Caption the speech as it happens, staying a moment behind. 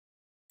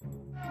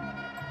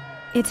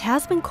It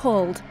has been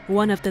called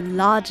one of the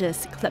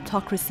largest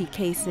kleptocracy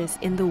cases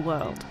in the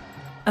world,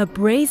 a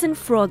brazen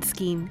fraud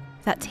scheme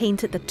that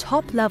tainted the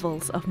top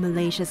levels of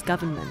Malaysia's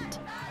government.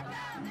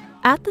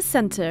 At the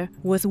centre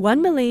was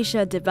One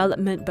Malaysia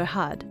Development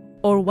Berhad,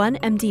 or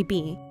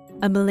 1MDB,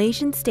 a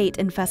Malaysian state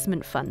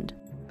investment fund.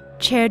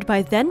 Chaired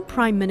by then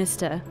Prime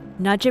Minister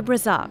Najib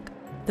Razak,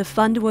 the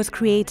fund was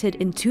created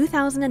in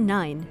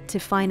 2009 to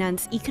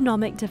finance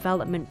economic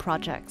development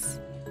projects.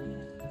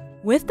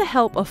 With the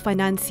help of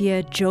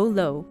financier Joe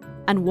Low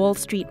and Wall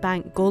Street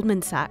bank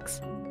Goldman Sachs,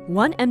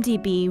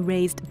 1MDB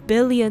raised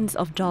billions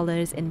of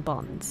dollars in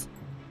bonds.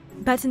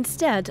 But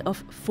instead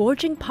of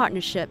forging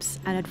partnerships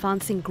and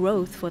advancing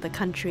growth for the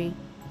country,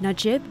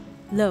 Najib,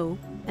 Low,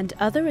 and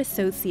other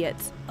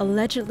associates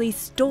allegedly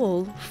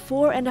stole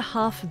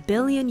 $4.5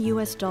 billion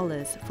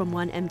from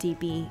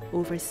 1MDB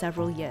over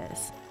several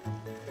years.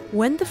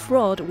 When the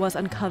fraud was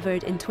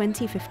uncovered in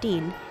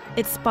 2015,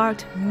 it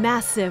sparked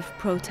massive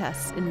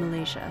protests in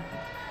Malaysia.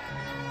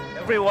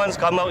 Everyone's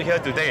come out here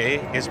today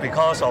is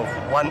because of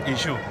one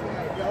issue.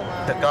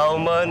 The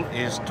government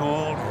is too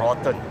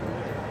rotten.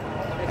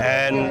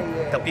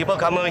 And the people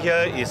coming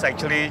here is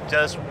actually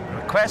just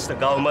request the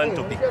government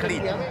to be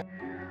clean.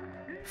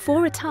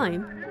 For a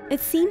time, it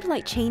seemed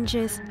like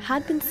changes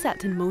had been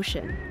set in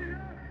motion.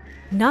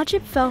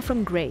 Najib fell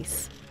from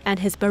grace, and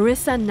his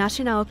Barisan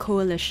Nasional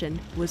coalition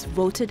was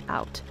voted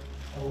out.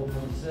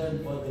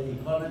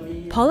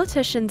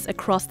 Politicians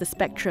across the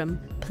spectrum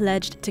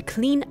pledged to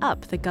clean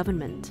up the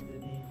government.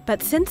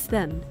 But since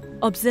then,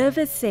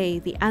 observers say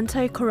the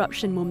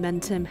anti-corruption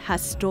momentum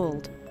has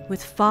stalled,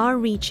 with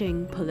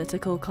far-reaching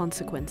political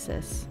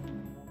consequences.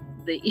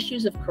 The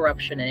issues of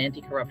corruption and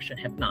anti-corruption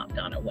have not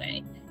gone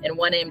away, and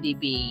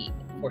 1MDB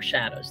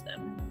foreshadows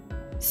them.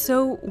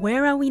 So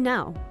where are we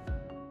now?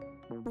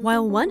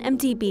 While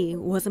 1MDB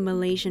was a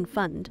Malaysian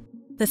fund,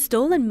 the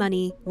stolen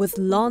money was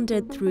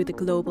laundered through the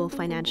global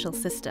financial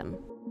system.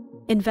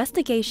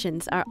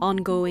 Investigations are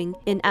ongoing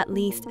in at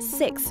least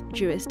 6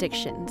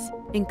 jurisdictions,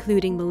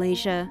 including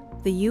Malaysia,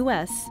 the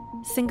US,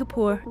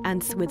 Singapore,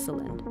 and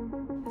Switzerland.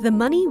 The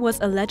money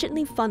was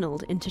allegedly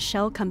funneled into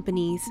shell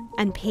companies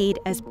and paid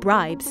as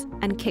bribes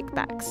and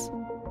kickbacks.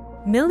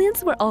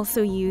 Millions were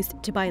also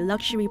used to buy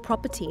luxury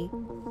property,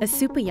 a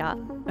super yacht,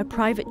 a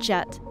private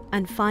jet,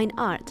 and fine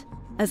art,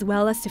 as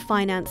well as to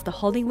finance the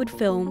Hollywood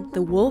film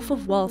The Wolf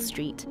of Wall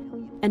Street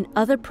and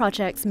other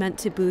projects meant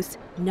to boost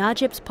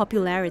Najib's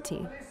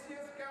popularity.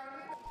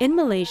 In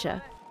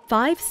Malaysia,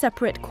 5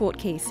 separate court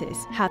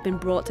cases have been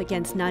brought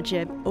against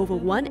Najib over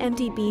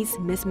 1MDB's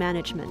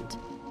mismanagement.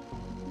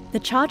 The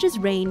charges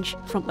range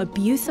from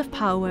abuse of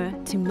power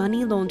to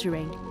money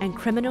laundering and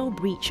criminal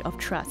breach of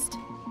trust.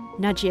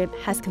 Najib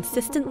has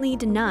consistently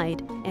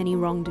denied any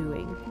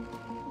wrongdoing.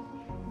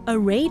 A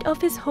raid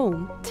of his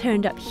home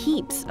turned up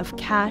heaps of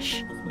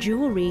cash,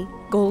 jewelry,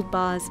 gold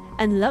bars,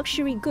 and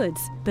luxury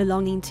goods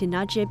belonging to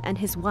Najib and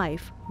his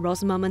wife,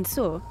 Rosma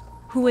Mansur,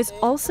 who was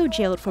also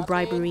jailed for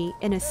bribery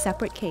in a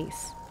separate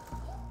case.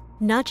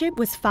 Najib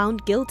was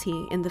found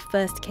guilty in the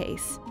first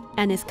case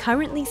and is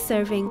currently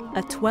serving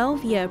a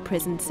 12-year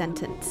prison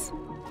sentence.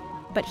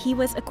 But he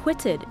was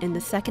acquitted in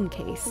the second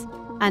case,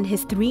 and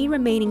his 3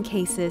 remaining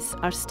cases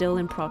are still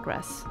in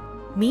progress.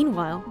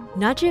 Meanwhile,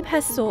 Najib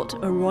has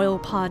sought a royal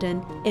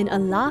pardon in a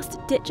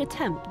last-ditch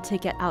attempt to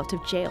get out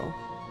of jail.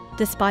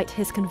 Despite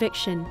his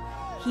conviction,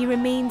 he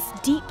remains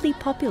deeply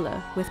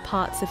popular with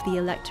parts of the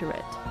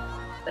electorate.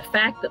 The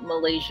fact that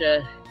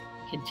Malaysia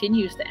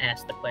continues to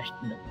ask the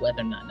question of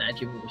whether or not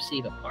Najib will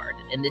receive a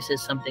pardon, and this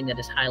is something that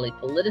is highly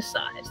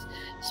politicized,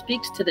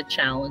 speaks to the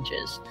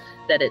challenges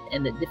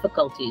and the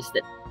difficulties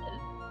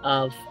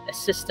of a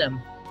system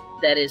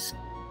that is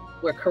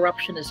where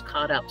corruption is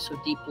caught up so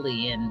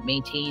deeply in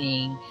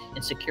maintaining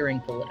and securing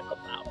political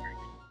power.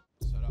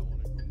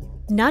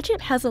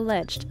 Najib has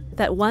alleged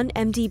that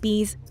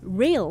 1MDB's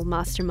real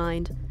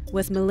mastermind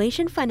was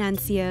Malaysian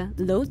financier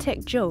Low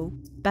Tech Joe,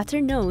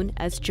 better known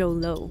as Joe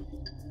Low.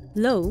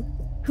 Low,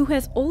 who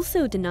has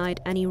also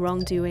denied any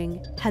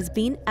wrongdoing, has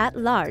been at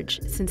large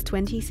since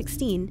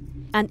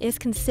 2016 and is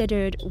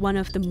considered one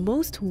of the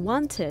most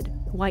wanted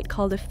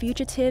white-collar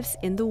fugitives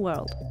in the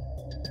world.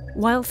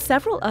 While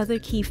several other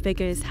key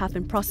figures have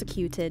been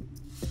prosecuted,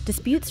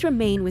 disputes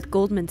remain with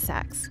Goldman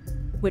Sachs,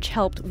 which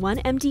helped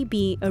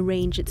 1MDB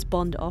arrange its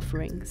bond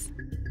offerings.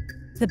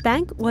 The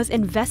bank was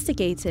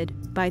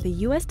investigated by the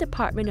US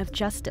Department of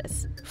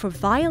Justice for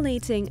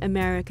violating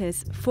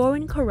America's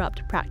Foreign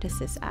Corrupt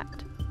Practices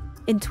Act.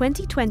 In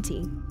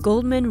 2020,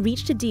 Goldman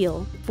reached a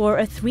deal for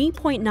a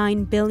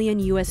 $3.9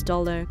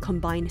 billion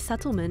combined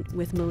settlement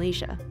with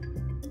Malaysia.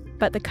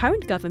 But the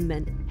current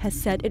government has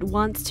said it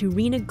wants to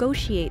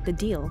renegotiate the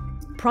deal,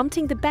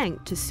 prompting the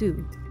bank to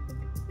sue.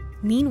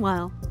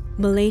 Meanwhile,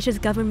 Malaysia's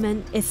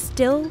government is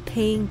still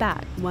paying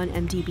back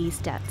 1MDB's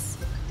debts.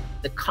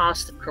 The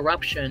cost of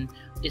corruption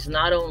is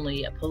not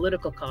only a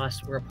political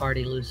cost where a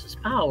party loses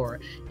power,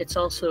 it's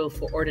also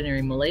for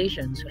ordinary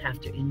Malaysians who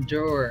have to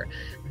endure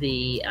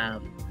the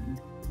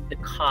the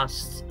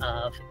costs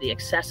of the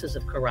excesses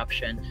of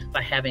corruption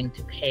by having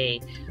to pay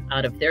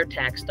out of their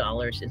tax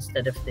dollars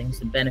instead of things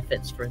and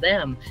benefits for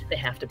them. They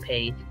have to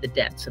pay the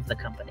debts of the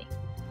company.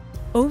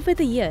 Over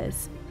the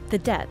years, the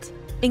debt,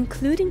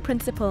 including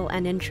principal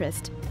and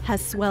interest,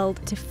 has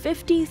swelled to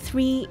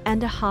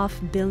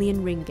 53.5 billion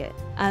ringgit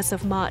as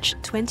of March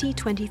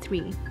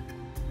 2023.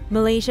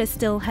 Malaysia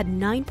still had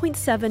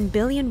 9.7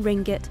 billion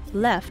ringgit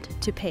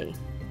left to pay.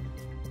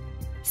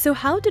 So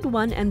how did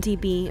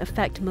 1MDB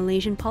affect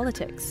Malaysian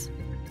politics?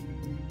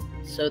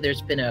 So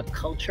there's been a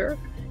culture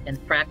and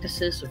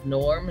practices of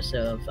norms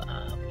of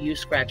you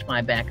scratch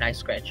my back, I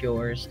scratch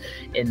yours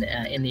in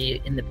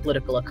the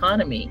political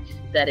economy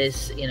that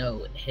is,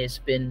 has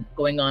been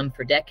going on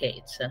for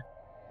decades.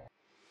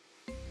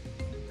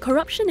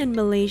 Corruption in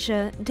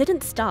Malaysia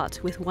didn't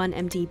start with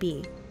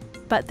 1MDB,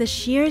 but the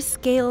sheer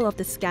scale of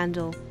the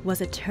scandal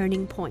was a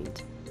turning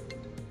point.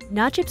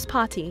 Najib's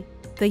party,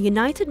 the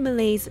United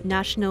Malays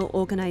National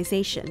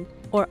Organisation,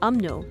 or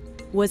UMNO,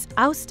 was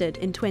ousted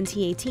in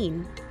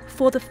 2018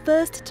 for the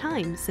first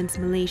time since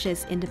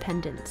Malaysia's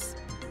independence.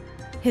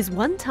 His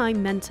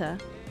one-time mentor,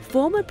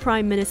 former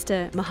Prime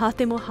Minister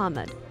Mahathir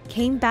Mohamad,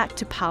 came back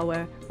to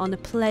power on a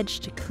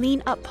pledge to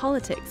clean up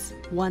politics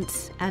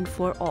once and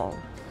for all.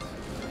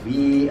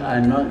 We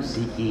are not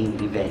seeking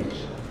revenge.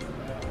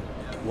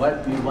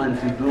 What we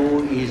want to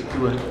do is to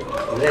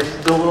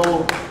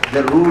restore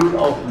the rule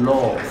of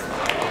law.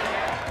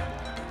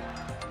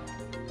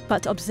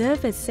 But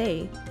observers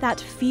say that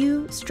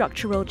few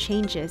structural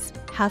changes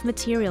have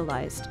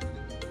materialized.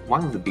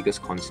 One of the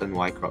biggest concerns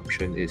why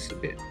corruption is a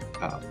bit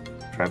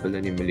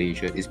prevalent in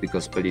Malaysia is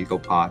because political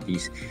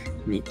parties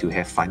need to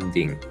have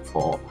funding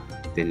for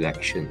the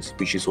elections,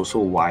 which is also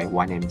why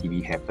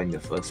 1MDB happened in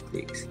the first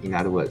place. In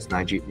other words,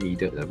 Najib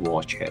needed a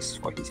war chest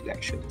for his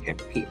election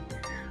campaign.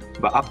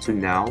 But up to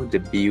now, the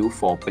bill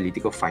for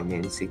Political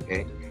Financing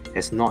Act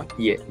has not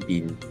yet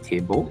been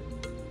tabled,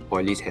 or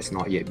at least has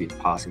not yet been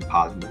passed in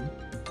Parliament.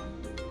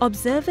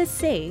 Observers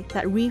say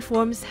that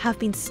reforms have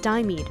been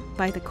stymied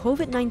by the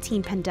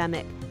COVID-19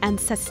 pandemic and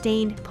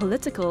sustained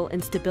political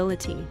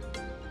instability.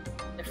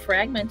 The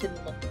fragmented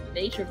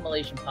nature of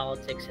Malaysian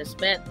politics has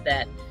meant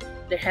that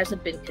there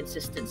hasn't been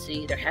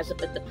consistency, there hasn't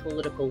been the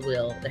political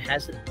will, there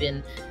hasn't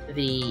been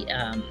the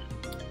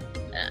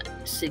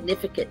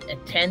significant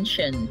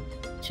attention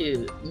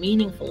to,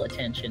 meaningful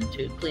attention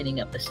to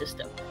cleaning up the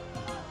system.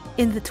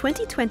 In the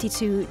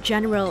 2022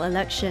 general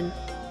election,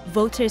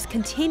 voters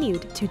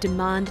continued to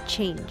demand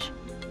change.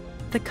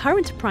 The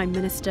current Prime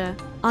Minister,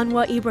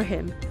 Anwar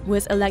Ibrahim,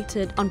 was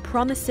elected on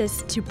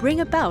promises to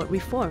bring about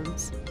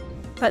reforms.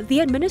 But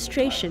the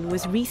administration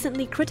was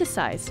recently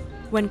criticized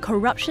when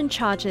corruption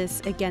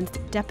charges against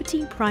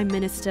Deputy Prime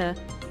Minister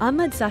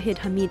Ahmad Zahid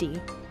Hamidi,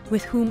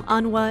 with whom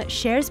Anwar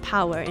shares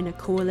power in a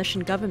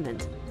coalition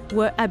government,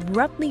 were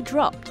abruptly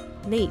dropped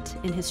late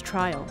in his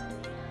trial.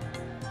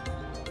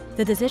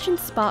 The decision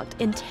sparked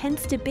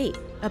intense debate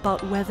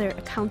about whether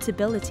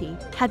accountability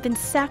had been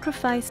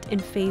sacrificed in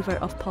favor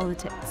of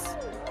politics.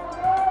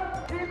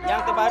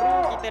 Yang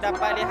terbaru kita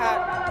dapat lihat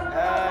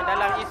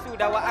dalam isu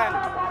dakwaan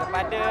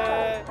kepada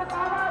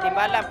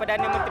Timbalan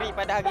Perdana Menteri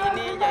pada hari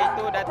ini,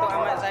 iaitu Datuk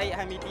Ahmad Zahid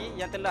Hamidi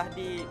yang telah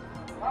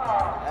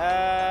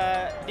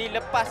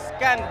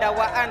dilepaskan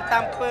dakwaan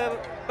tanpa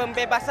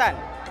pembebasan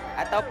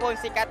ataupun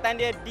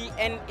singkatan dia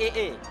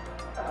DNAA.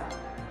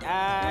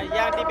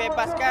 Yang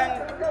dibebaskan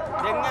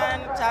dengan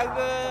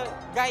cara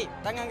gaib,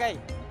 tangan gaib,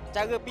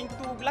 cara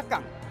pintu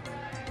belakang.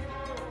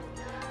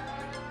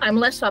 I'm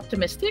less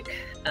optimistic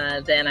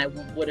than I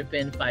would have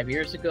been 5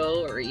 years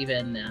ago or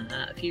even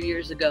a few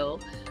years ago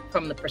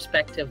from the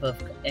perspective of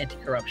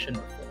anti-corruption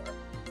reform.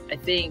 I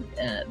think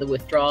the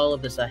withdrawal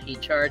of the Zahid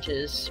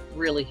charges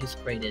really has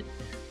created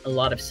a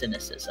lot of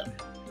cynicism.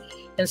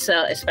 And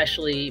so,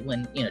 especially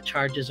when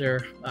charges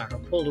are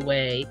pulled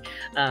away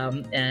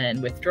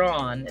and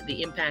withdrawn,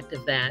 the impact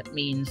of that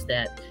means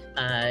that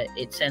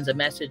it sends a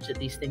message that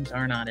these things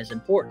are not as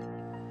important.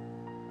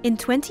 In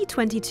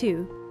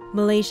 2022,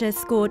 Malaysia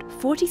scored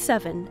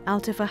 47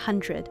 out of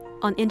 100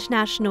 on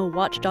international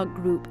watchdog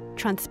group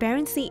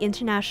Transparency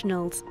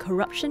International's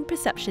Corruption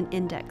Perception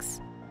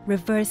Index,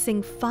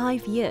 reversing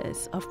 5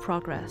 years of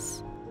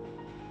progress.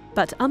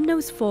 But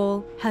UMNO's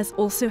fall has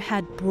also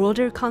had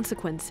broader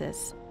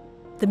consequences.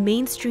 The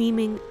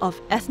mainstreaming of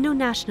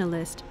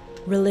ethno-nationalist,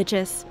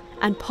 religious,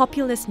 and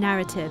populist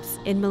narratives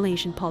in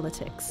Malaysian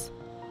politics.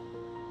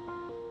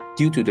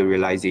 Due to the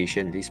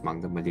realization, at least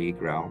among the Malay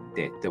ground,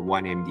 that the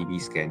 1MDB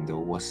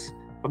scandal was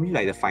probably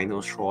like the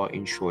final straw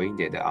in showing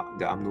that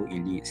the UMNO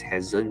elites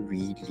hasn't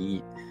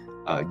really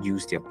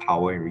used their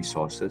power and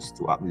resources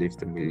to uplift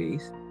the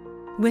Malays.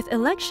 With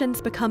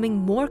elections becoming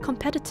more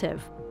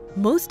competitive,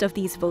 most of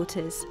these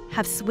voters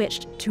have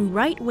switched to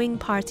right-wing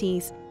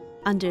parties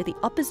under the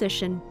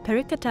opposition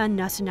Perikatan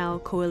Nasional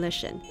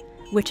coalition,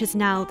 which is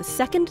now the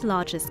second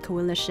largest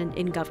coalition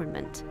in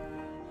government.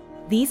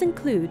 These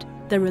include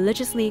the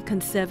religiously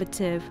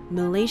conservative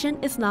Malaysian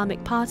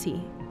Islamic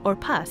Party, or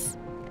PAS,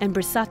 and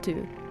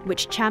Bersatu,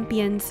 which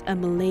champions a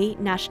Malay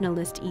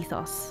nationalist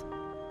ethos.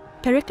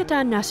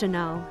 Perikatan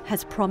Nasional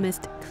has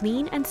promised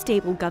clean and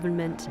stable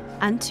government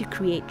and to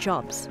create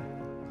jobs.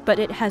 But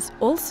it has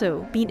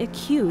also been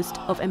accused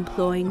of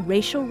employing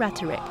racial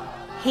rhetoric,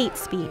 hate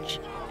speech,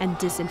 and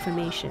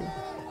disinformation.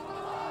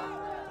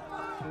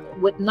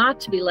 What not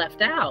to be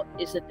left out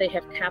is that they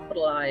have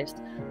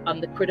capitalized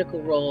on the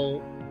critical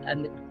role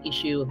and the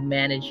issue of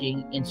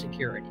managing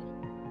insecurity.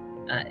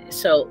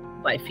 So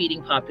by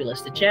feeding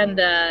populist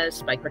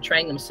agendas, by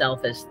portraying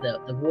themselves as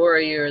the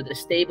warrior, the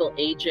stable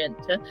agent,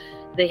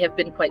 they have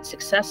been quite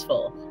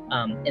successful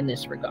in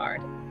this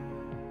regard.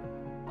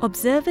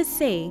 Observers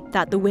say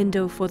that the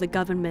window for the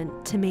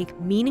government to make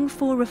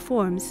meaningful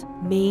reforms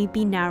may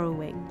be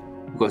narrowing.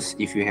 Because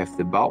if you have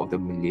the bulk of the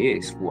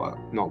Malays who are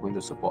not going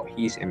to support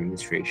his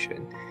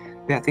administration,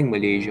 then I think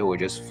Malaysia will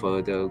just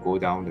further go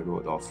down the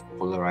road of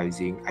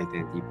polarizing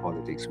identity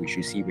politics, which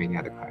you see many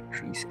other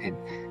countries, and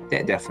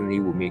that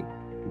definitely will make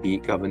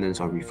big governance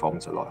or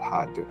reforms a lot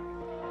harder.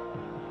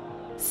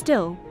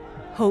 Still,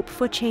 hope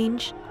for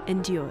change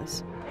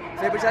endures.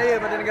 Saya percaya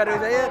pada negara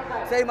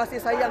saya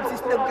masih sayang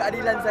sistem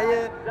keadilan saya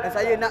dan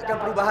saya nakkan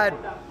perubahan.